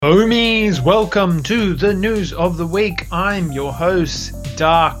Homies, welcome to the news of the week. I'm your host,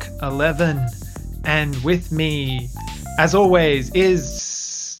 Dark11, and with me, as always,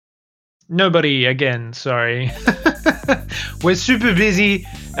 is nobody again. Sorry. We're super busy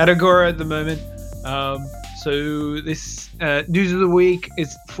at Agora at the moment. So this news of the week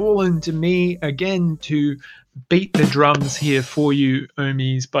is fallen to me again to beat the drums here for you,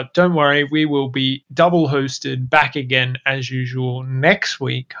 Omies. But don't worry, we will be double hosted back again as usual next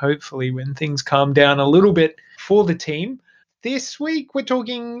week, hopefully when things calm down a little bit for the team. This week we're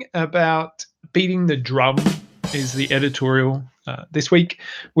talking about beating the drum is the editorial this week,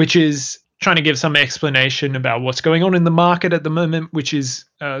 which is trying to give some explanation about what's going on in the market at the moment, which is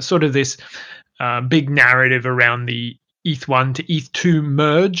sort of this big narrative around the ETH1 to ETH2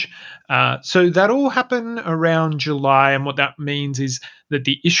 merge. So that all happened around July, and what that means is that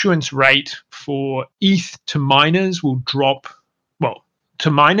the issuance rate for ETH to miners will drop. Well,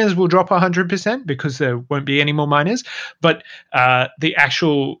 to miners will drop 100% because there won't be any more miners, but the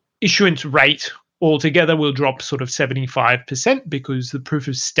actual issuance rate altogether will drop sort of 75% because the proof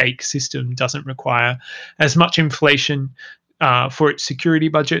of stake system doesn't require as much inflation for its security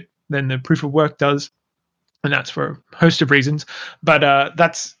budget than the proof of work does. And that's for a host of reasons. But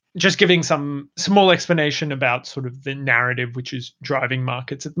that's just giving some small explanation about sort of the narrative which is driving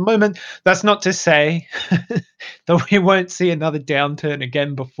markets at the moment. That's not to say that we won't see another downturn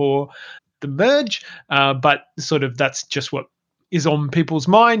again before the merge, but sort of that's just what is on people's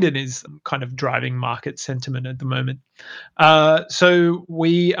mind and is kind of driving market sentiment at the moment. So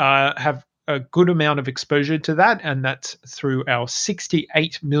we have a good amount of exposure to that, and that's through our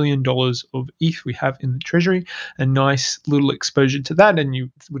 $68 million of ETH we have in the treasury. A nice little exposure to that, and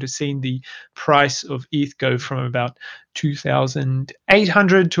you would have seen the price of ETH go from about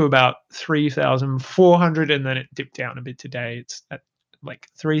 2,800 to about 3,400, and then it dipped down a bit today. It's at like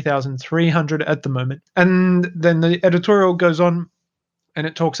 3,300 at the moment. And then the editorial goes on and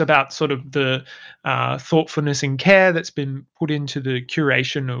it talks about sort of the thoughtfulness and care that's been put into the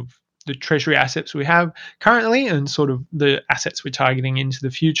curation of the treasury assets we have currently and sort of the assets we're targeting into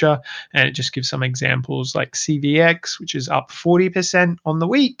the future. And it just gives some examples like CVX, which is up 40% on the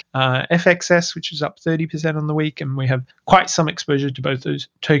week, FXS, which is up 30% on the week. And we have quite some exposure to both those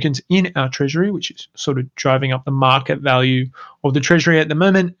tokens in our treasury, which is sort of driving up the market value of the treasury at the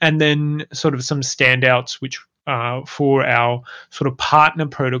moment. And then sort of some standouts, which for our sort of partner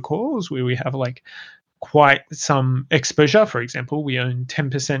protocols where we have like quite some exposure. For example, we own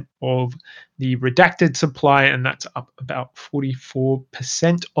 10% of the redacted supply, and that's up about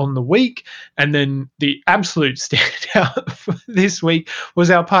 44% on the week. And then the absolute standout for this week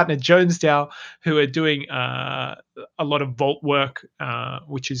was our partner JonesDAO, who are doing a lot of vault work,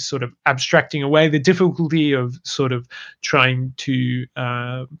 which is sort of abstracting away the difficulty of sort of trying to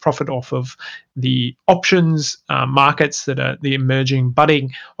profit off of the options markets that are the emerging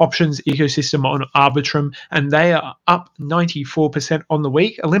budding options ecosystem on Arbitrum, and they are up 94% on the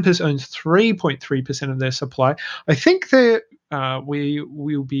week. Olympus owns 3.3% of their supply. I think that we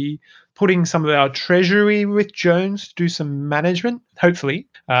will be putting some of our treasury with Jones to do some management, hopefully.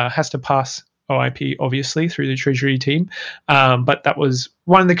 Has to pass OIP, obviously, through the treasury team. But that was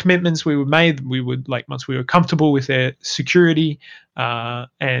one of the commitments we made. We would, like, once we were comfortable with their security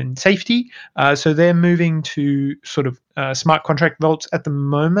and safety. So they're moving to sort of smart contract vaults at the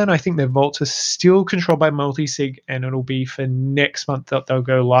moment. I think their vaults are still controlled by multisig, and it'll be for next month that they'll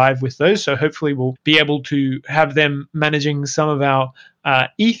go live with those. So hopefully we'll be able to have them managing some of our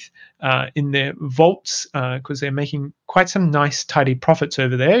ETH in their vaults because they're making quite some nice tidy profits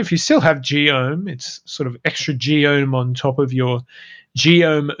over there. If you still have Geom, it's sort of extra Geom on top of your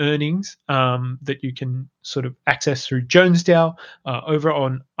Geom earnings that you can sort of access through JonesDAO over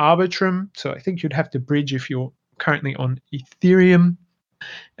on Arbitrum. So I think you'd have to bridge if you're currently on Ethereum.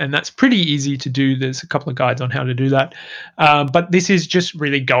 And that's pretty easy to do. There's a couple of guides on how to do that. But this is just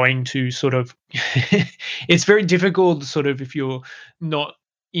really going to sort of, it's very difficult sort of if you're not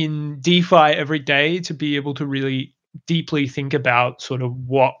in DeFi every day to be able to really deeply think about sort of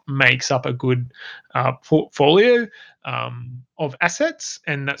what makes up a good portfolio of assets.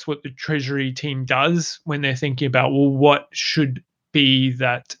 And that's what the treasury team does when they're thinking about, well, what should be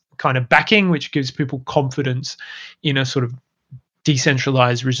that kind of backing, which gives people confidence in a sort of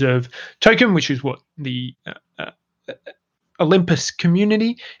decentralized reserve token, which is what the Olympus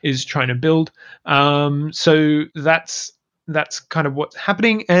community is trying to build. So that's kind of what's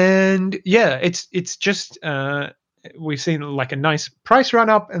happening. And yeah, it's just we've seen like a nice price run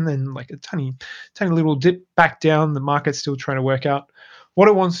up and then like a tiny little dip back down. The market's still trying to work out what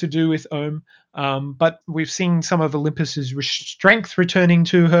it wants to do with Ohm. But we've seen some of Olympus's strength returning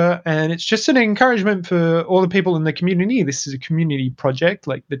to her, and it's just an encouragement for all the people in the community. This is a community project,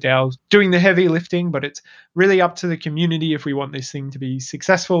 like the DAO's doing the heavy lifting, but it's really up to the community if we want this thing to be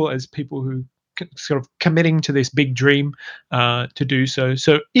successful as people who sort of committing to this big dream to do so.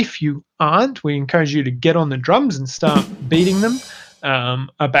 So if you aren't, we encourage you to get on the drums and start beating them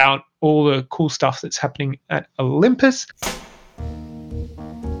about all the cool stuff that's happening at Olympus.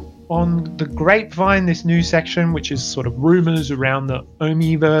 On the Grapevine, this new section, which is sort of rumors around the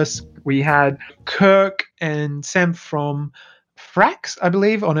Omiiverse, we had Kirk and Sam from Frax, I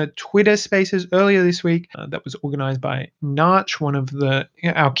believe, on a Twitter Spaces earlier this week that was organized by Narch, one of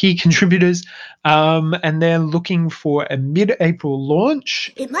our key contributors, and they're looking for a mid-April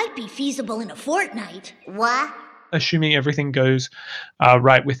launch. It might be feasible in a fortnight. What? Assuming everything goes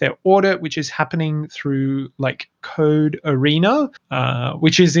right with their audit, which is happening through like Code Arena,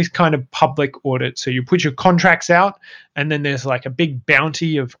 which is this kind of public audit. So you put your contracts out, and then there's like a big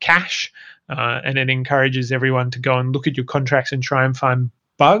bounty of cash, and it encourages everyone to go and look at your contracts and try and find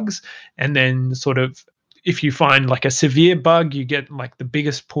bugs. And then sort of if you find like a severe bug, you get like the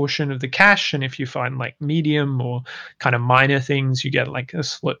biggest portion of the cash, and if you find like medium or kind of minor things, you get like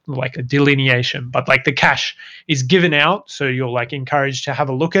a delineation. But like the cash is given out, so you're like encouraged to have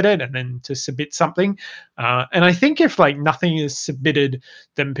a look at it and then to submit something. And I think if like nothing is submitted,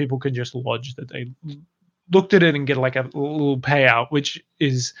 then people can just lodge that they looked at it and get like a little payout, which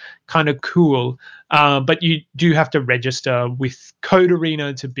is kind of cool. But you do have to register with Code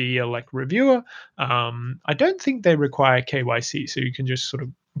Arena to be a like reviewer. I don't think they require KYC, so you can just sort of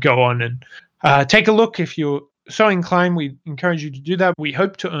go on and take a look. If you're so inclined, we encourage you to do that. We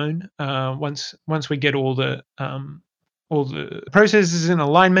hope to own once we get all the processes in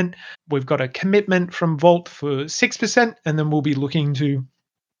alignment. We've got a commitment from Vault for 6%, and then we'll be looking to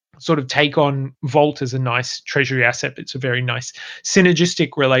sort of take on Vault as a nice treasury asset. It's a very nice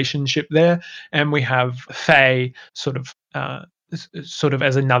synergistic relationship there. And we have Faye sort of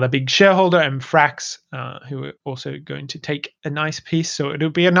as another big shareholder, and Frax, who are also going to take a nice piece. So it'll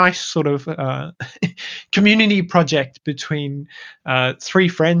be a nice sort of community project between three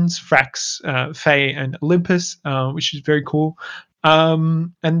friends, Frax, Faye, and Olympus, which is very cool.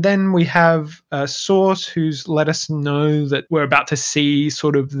 And then we have a source who's let us know that we're about to see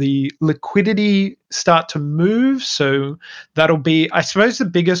sort of the liquidity start to move. So that'll be, I suppose, the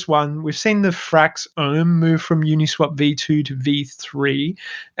biggest one. We've seen the Frax Ohm move from Uniswap V2 to V3.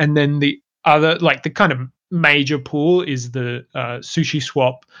 And then the other, like the kind of major pool is the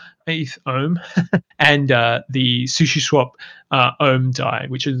SushiSwap ETH Ohm and the SushiSwap Ohm DAI,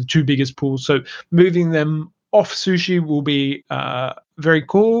 which are the two biggest pools. So moving them off Sushi will be very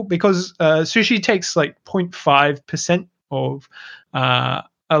cool, because Sushi takes like 0.5% of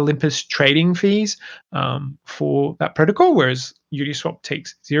Olympus trading fees for that protocol, whereas Uniswap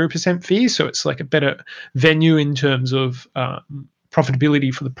takes 0% fees. So it's like a better venue in terms of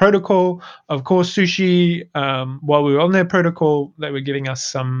profitability for the protocol. Of course, Sushi, while we were on their protocol, they were giving us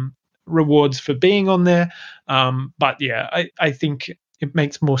some rewards for being on there. But yeah, I think it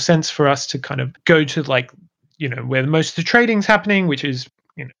makes more sense for us to kind of go to like, where most of the trading's happening, which is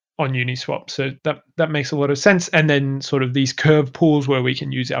on Uniswap. So that makes a lot of sense. And then sort of these curve pools where we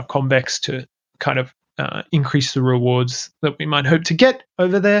can use our Convex to kind of increase the rewards that we might hope to get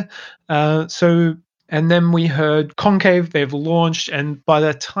over there. And then we heard Concave, they've launched, and by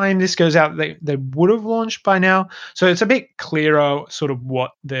the time this goes out, they would have launched by now. So it's a bit clearer sort of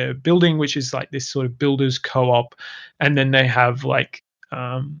what they're building, which is like this sort of builders co-op. And then they have like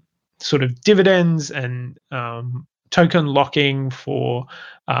sort of dividends and token locking for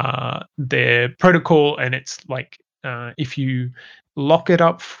their protocol. And it's like if you lock it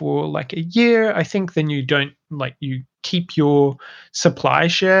up for like a year, I think, then you keep your supply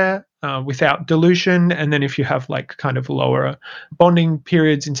share without dilution. And then if you have like kind of lower bonding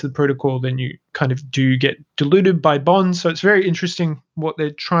periods into the protocol, then you kind of do get diluted by bonds. So it's very interesting what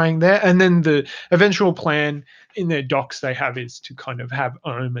they're trying there. And then the eventual plan in their docs they have is to kind of have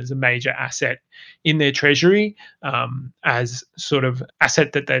Ohm as a major asset in their treasury, as sort of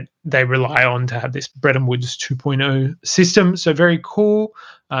asset that they rely on to have this Bretton Woods 2.0 system. So very cool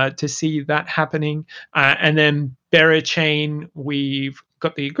to see that happening. And then Bearer Chain, we've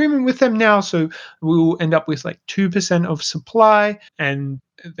got the agreement with them now, so we'll end up with like 2% of supply. And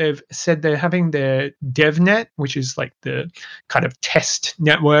they've said they're having their DevNet, which is like the kind of test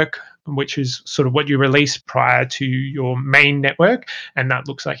network which is sort of what you release prior to your main network. And that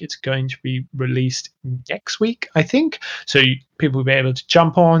looks like it's going to be released next week, I think. So people will be able to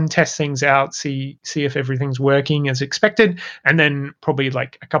jump on, test things out, see if everything's working as expected. And then probably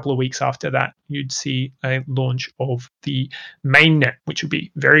like a couple of weeks after that, you'd see a launch of the mainnet, which would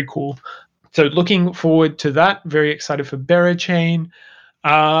be very cool. So looking forward to that. Very excited for Berachain.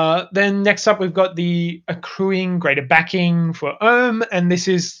 Then next up, we've got the accruing greater backing for Ohm, and this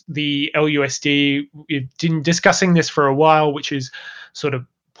is the LUSD. We've been discussing this for a while, which is sort of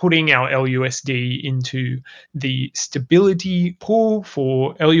putting our LUSD into the stability pool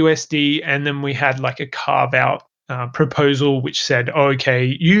for LUSD, and then we had like a carve out proposal which said,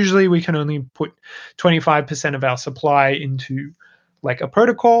 okay, usually we can only put 25% of our supply into like a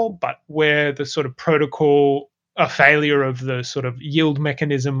protocol, but where the sort of protocol, a failure of the sort of yield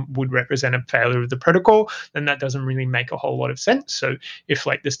mechanism would represent a failure of the protocol, then that doesn't really make a whole lot of sense. So if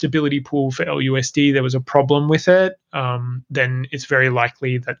like the stability pool for LUSD, there was a problem with it, then it's very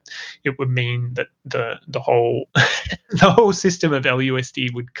likely that it would mean that the whole the whole system of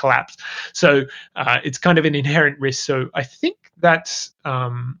LUSD would collapse. So it's kind of an inherent risk. So I think that's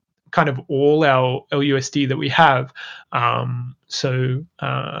kind of all our LUSD that we have. So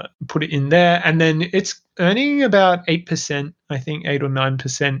put it in there, and then it's earning about 8%, I think 8 or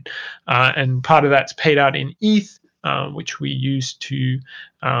 9%, and part of that's paid out in ETH, which we use to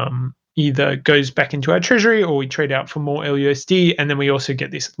either goes back into our treasury or we trade out for more LUSD, and then we also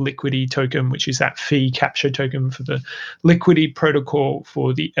get this Liquidity token, which is that fee capture token for the Liquidity protocol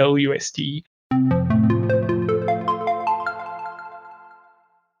for the LUSD.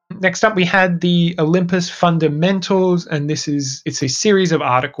 Next up, we had the Olympus fundamentals, and it's a series of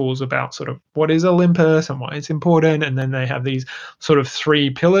articles about sort of what is Olympus and why it's important, and then they have these sort of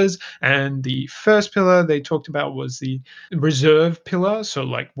 3 pillars. And the first pillar they talked about was the reserve pillar, so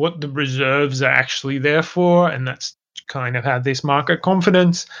like what the reserves are actually there for, and that's kind of had this market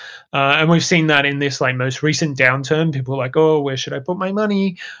confidence, and we've seen that in this like most recent downturn. People are like, oh, where should I put my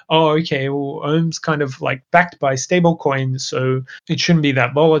money? Oh, okay, well, Ohm's kind of like backed by stable coins, so it shouldn't be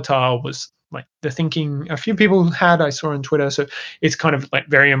that volatile, was like the thinking a few people had, I saw on Twitter. So it's kind of like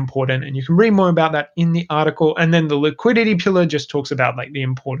very important, and you can read more about that in the article. And then the liquidity pillar just talks about like the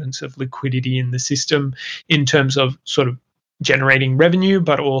importance of liquidity in the system in terms of sort of generating revenue,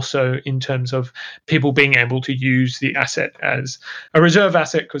 but also in terms of people being able to use the asset as a reserve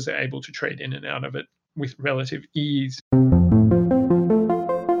asset because they're able to trade in and out of it with relative ease.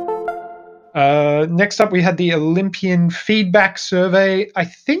 Next up, we had the Olympian feedback survey. I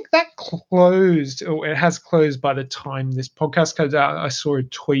think that closed, or it has closed by the time this podcast comes out. I saw a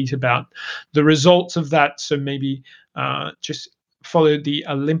tweet about the results of that, so maybe just follow the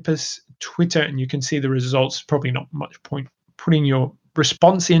Olympus Twitter and you can see the results. Probably not much point putting your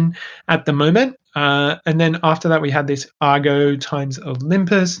response in at the moment. And then after that, we had this Argo times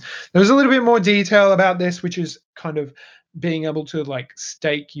Olympus. There was a little bit more detail about this, which is kind of being able to like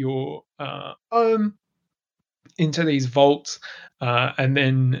stake your Ohm into these vaults, and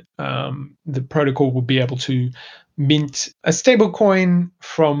then the protocol will be able to mint a stable coin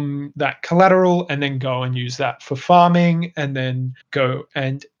from that collateral and then go and use that for farming, and then go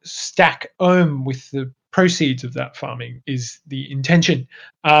and stack Ohm with the proceeds of that farming is the intention.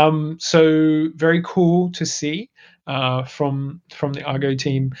 So very cool to see from the Argo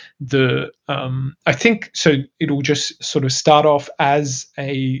team. I think so it'll just sort of start off as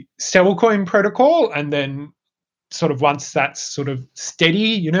a stablecoin protocol, and then sort of once that's sort of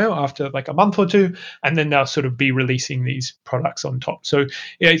steady, after like a month or two, and then they'll sort of be releasing these products on top. So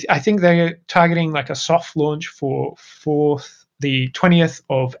yeah, I think they're targeting like a soft launch for the 20th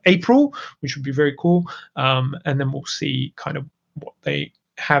of April, which would be very cool. And then we'll see kind of what they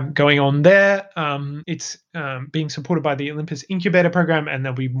have going on there. It's being supported by the Olympus Incubator Program, and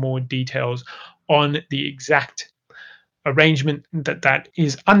there'll be more details on the exact arrangement that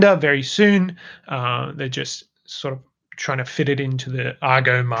is under very soon. They're just sort of trying to fit it into the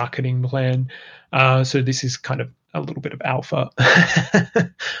Argo marketing plan. So this is kind of a little bit of alpha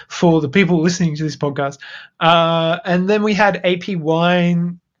for the people listening to this podcast. And then we had AP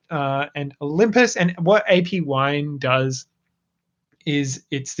Wine and Olympus. And what AP Wine does is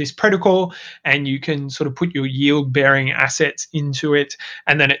it's this protocol, and you can sort of put your yield bearing assets into it,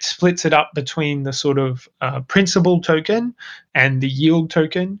 and then it splits it up between the sort of principal token and the yield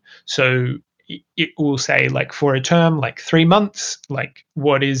token. So it will say, like, for a term like 3 months, like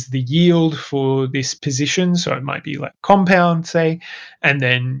what is the yield for this position. So it might be like compound, say, and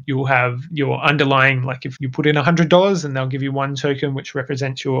then you'll have your underlying, like if you put in $100 and they'll give you one token which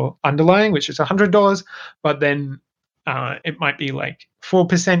represents your underlying, which is $100, but then it might be like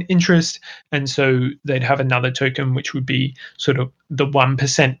 4% interest, and so they'd have another token which would be sort of the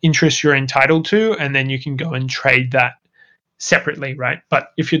 1% interest you're entitled to, and then you can go and trade that separately, right?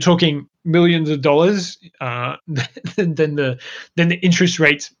 But if you're talking millions of dollars, then the interest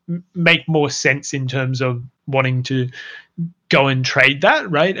rates make more sense in terms of wanting to go and trade that,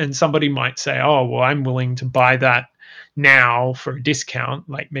 right? And somebody might say, oh, well, I'm willing to buy that now for a discount,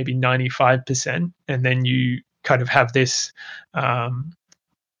 like maybe 95%, and then you kind of have this able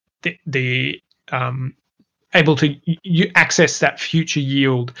to you access that future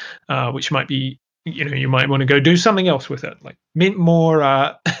yield, which might be, you might want to go do something else with it, like mint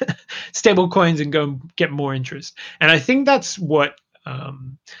more stable coins and go and get more interest. And I think that's what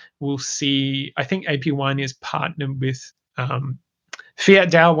we'll see. I think AP1 is partnered with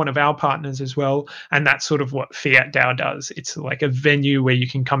Fiat DAO, one of our partners as well, and that's sort of what Fiat DAO does. It's like a venue where you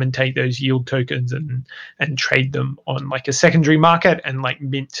can come and take those yield tokens and trade them on like a secondary market and like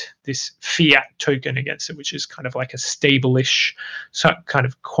mint this fiat token against it, which is kind of like a stable-ish kind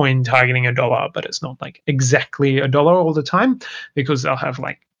of coin targeting $1, but it's not like exactly $1 all the time, because they'll have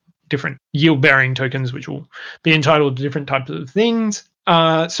like different yield-bearing tokens which will be entitled to different types of things.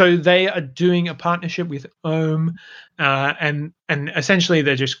 So they are doing a partnership with Ohm, and essentially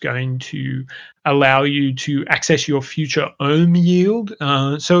they're just going to allow you to access your future Ohm yield.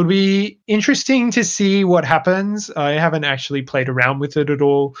 So it'll be interesting to see what happens. I haven't actually played around with it at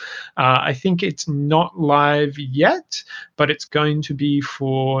all. I think it's not live yet, but it's going to be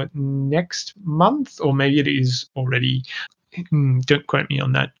for next month, or maybe it is already. Don't quote me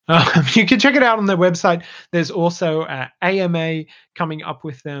on that. You can check it out on their website. There's also AMA coming up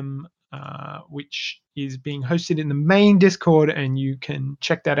with them, which is being hosted in the main Discord, and you can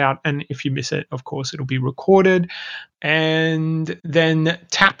check that out. And if you miss it, of course, it'll be recorded. And then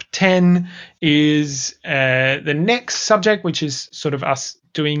Tap 10 is the next subject, which is sort of us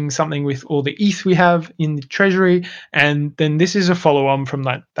doing something with all the ETH we have in the treasury. And then this is a follow-on from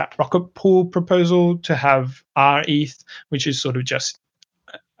that Rocket Pool proposal to have our ETH, which is sort of just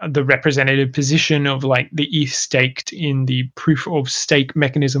the representative position of like the ETH staked in the proof of stake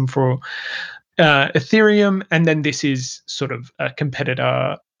mechanism for Ethereum. And then this is sort of a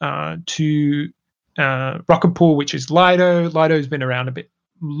competitor to Rocket Pool, which is Lido. Lido's been around a bit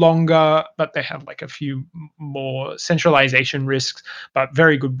longer, but they have like a few more centralization risks, but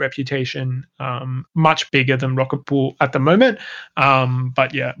very good reputation, much bigger than Rocket Pool at the moment.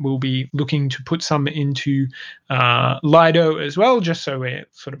 But yeah, we'll be looking to put some into Lido as well, just so we're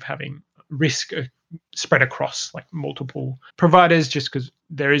sort of having risk spread across like multiple providers, just because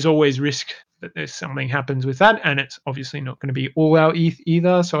there is always risk that there's something happens with that, and it's obviously not going to be all our ETH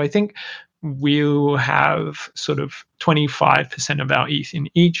either. So I think we'll have sort of 25% of our ETH in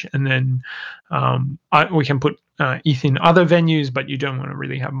each, and then we can put ETH in other venues, but you don't want to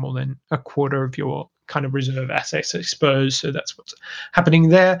really have more than a quarter of your kind of reserve assets exposed. So that's what's happening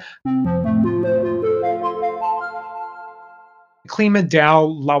there. Klima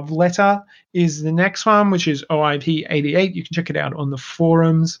DAO Love Letter is the next one, which is OIP 88. You can check it out on the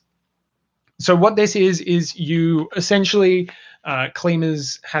forums. So what this is you essentially,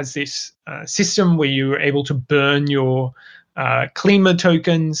 Klima's has this system where you're able to burn your Klima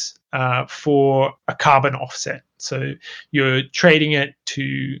tokens for a carbon offset. So you're trading it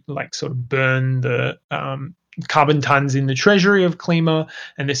to like sort of burn the carbon tons in the treasury of Klima,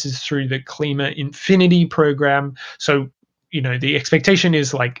 and this is through the Klima Infinity program. So, the expectation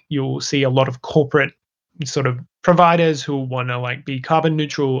is like you'll see a lot of corporate sort of providers who want to like be carbon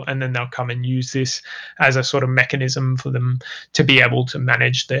neutral, and then they'll come and use this as a sort of mechanism for them to be able to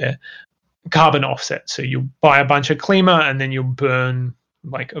manage their carbon offset. So you buy a bunch of Klima and then you'll burn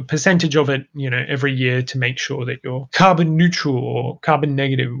like a percentage of it, every year to make sure that you're carbon neutral or carbon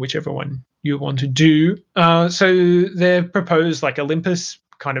negative, whichever one you want to do. So they've proposed like Olympus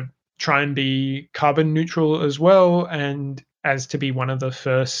kind of try and be carbon neutral as well, and as to be one of the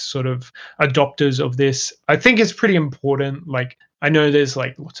first sort of adopters of this. I think it's pretty important. Like, I know there's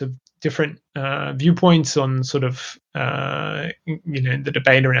like lots of different viewpoints on sort of, the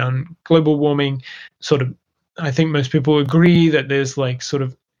debate around global warming. Sort of, I think most people agree that there's like sort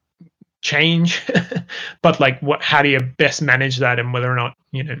of change, but like how do you best manage that, and whether or not,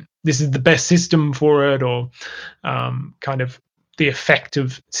 this is the best system for it, or kind of the effect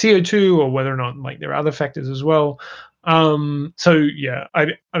of CO2, or whether or not like there are other factors as well. So yeah, I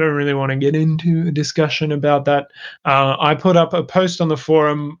don't really want to get into a discussion about that. I put up a post on the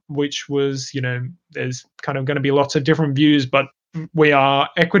forum, which was, there's kind of going to be lots of different views, but we are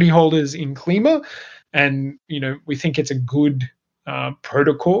equity holders in Klima, and, we think it's a good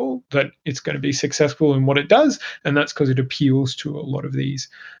protocol that it's going to be successful in what it does, and that's because it appeals to a lot of these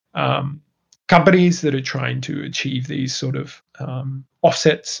companies that are trying to achieve these sort of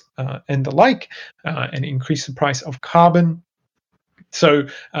offsets and the like, and increase the price of carbon. So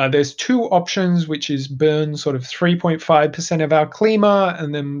there's two options, which is burn sort of 3.5% of our klima,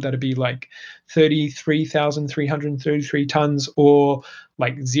 and then that'd be like 33,333 tons, or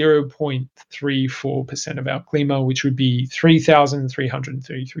like 0.34% of our klima, which would be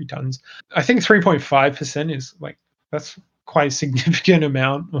 3,333 tons. I think 3.5% is like, that's quite a significant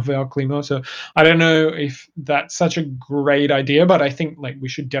amount of our klima. So I don't know if that's such a great idea, but I think like we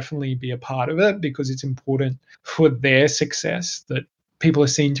should definitely be a part of it because it's important for their success that people are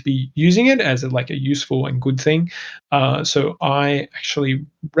seen to be using it as a useful and good thing. So I actually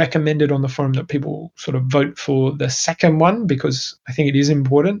recommended on the forum that people sort of vote for the second one because I think it is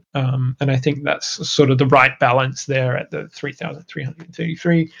important. And I think that's sort of the right balance there at the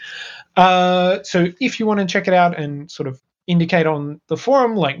 3,333. So if you want to check it out and sort of indicate on the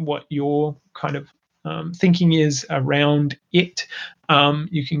forum like what your kind of thinking is around it,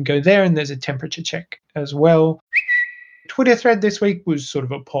 you can go there, and there's a temperature check as well. Twitter thread this week was sort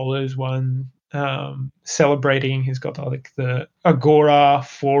of Apollo's one, celebrating. He's got like the Agora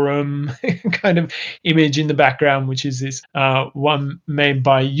forum kind of image in the background, which is this one made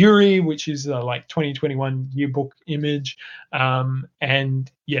by Yuri, which is like 2021 yearbook image,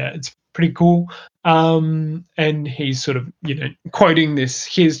 and yeah, it's pretty cool. And he's sort of quoting this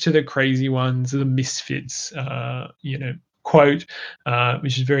 "Here's to the crazy ones, the misfits," quote,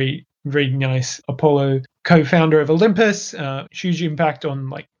 which is very, very nice. Apollo, co-founder of Olympus, huge impact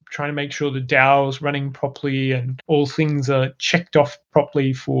on like trying to make sure the DAO's running properly and all things are checked off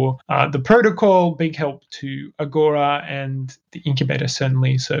properly for the protocol. Big help to Agora and the incubator,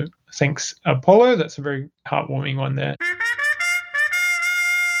 certainly. So thanks, Apollo. That's a very heartwarming one there.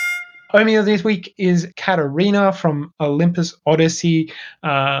 Omi of this week is Katarina from Olympus Odyssey.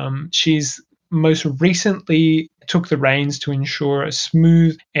 She's most recently took the reins to ensure a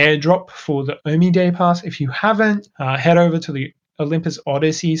smooth airdrop for the Omi Day Pass. If you haven't, head over to the Olympus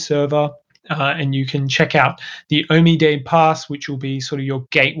Odyssey server and you can check out the Omi Day Pass, which will be sort of your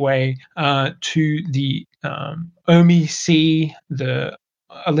gateway to the Omi C, the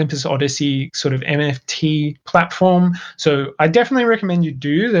Olympus Odyssey sort of NFT platform. So I definitely recommend you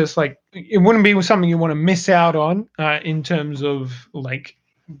do. There's like, it wouldn't be something you want to miss out on in terms of like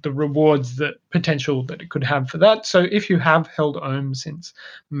the rewards that potential that it could have for that. So if you have held OM since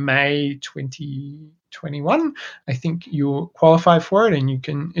May 2021, I think you'll qualify for it, and you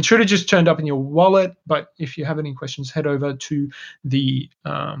can, it should have just turned up in your wallet. But if you have any questions, head over to the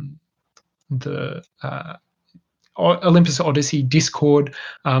Olympus Odyssey Discord.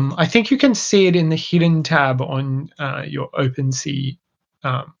 I think you can see it in the hidden tab on your OpenSea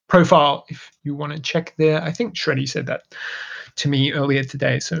profile if you want to check there. I think Shreddy said that to me earlier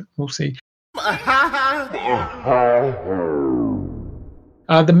today, so we'll see. The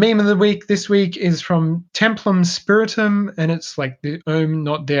meme of the week this week is from Templum Spiritum, and it's like the Ohm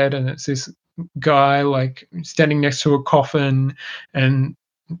not dead, and it's this guy like standing next to a coffin, and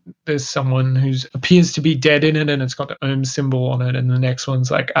there's someone who appears to be dead in it, and it's got the Ohm symbol on it, and the next one's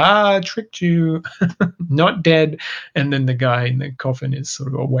like, tricked you, not dead, and then the guy in the coffin is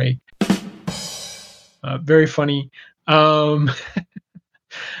sort of awake. Very funny. So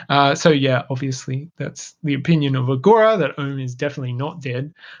yeah, obviously that's the opinion of Agora, that Ohm is definitely not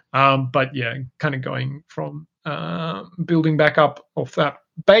dead. But yeah, kind of going from building back up off that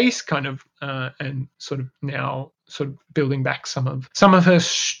base kind of and sort of now sort of building back some of her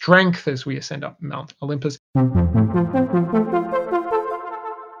strength as we ascend up Mount Olympus.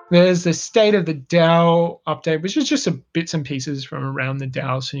 There's the State of the DAO update, which is just some bits and pieces from around the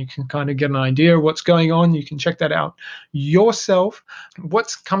DAO, so you can kind of get an idea of what's going on. You can check that out yourself.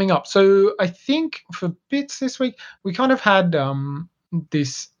 What's coming up? So I think for bits this week, we kind of had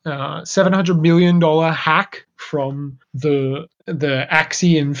this $700 million hack from the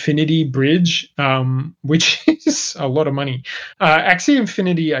Axie Infinity bridge, which is a lot of money. Axie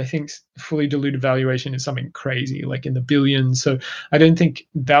Infinity, I think, fully diluted valuation is something crazy, like in the billions. So I don't think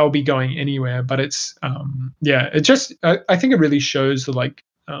they'll be going anywhere. But it's it just I think it really shows the like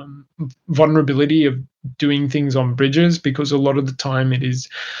vulnerability of doing things on bridges, because a lot of the time it is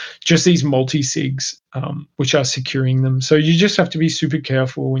just these multi-sigs which are securing them. So you just have to be super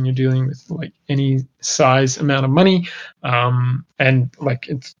careful when you're dealing with like any size amount of money, and like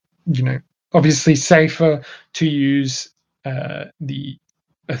it's obviously safer to use the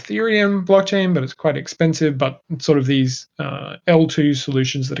Ethereum blockchain, but it's quite expensive. But sort of these L2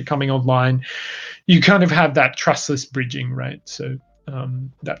 solutions that are coming online, you kind of have that trustless bridging, right? So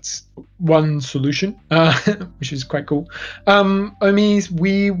that's one solution, which is quite cool. Omis,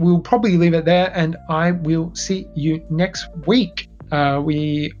 we will probably leave it there, and I will see you next week.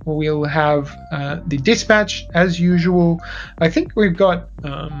 We will have the dispatch as usual. I think we've got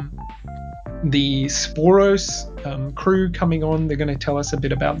the Sporos crew coming on. They're going to tell us a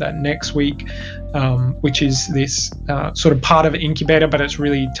bit about that next week, which is this sort of part of Incubator, but it's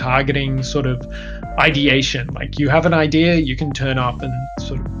really targeting sort of ideation. Like, you have an idea, you can turn up and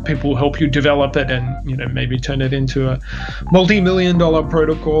sort of people will help you develop it and, you know, maybe turn it into a multi-million-dollar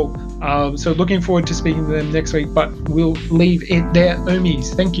protocol. So looking forward to speaking to them next week, but we'll leave it there.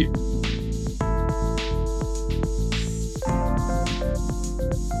 Omis, thank you.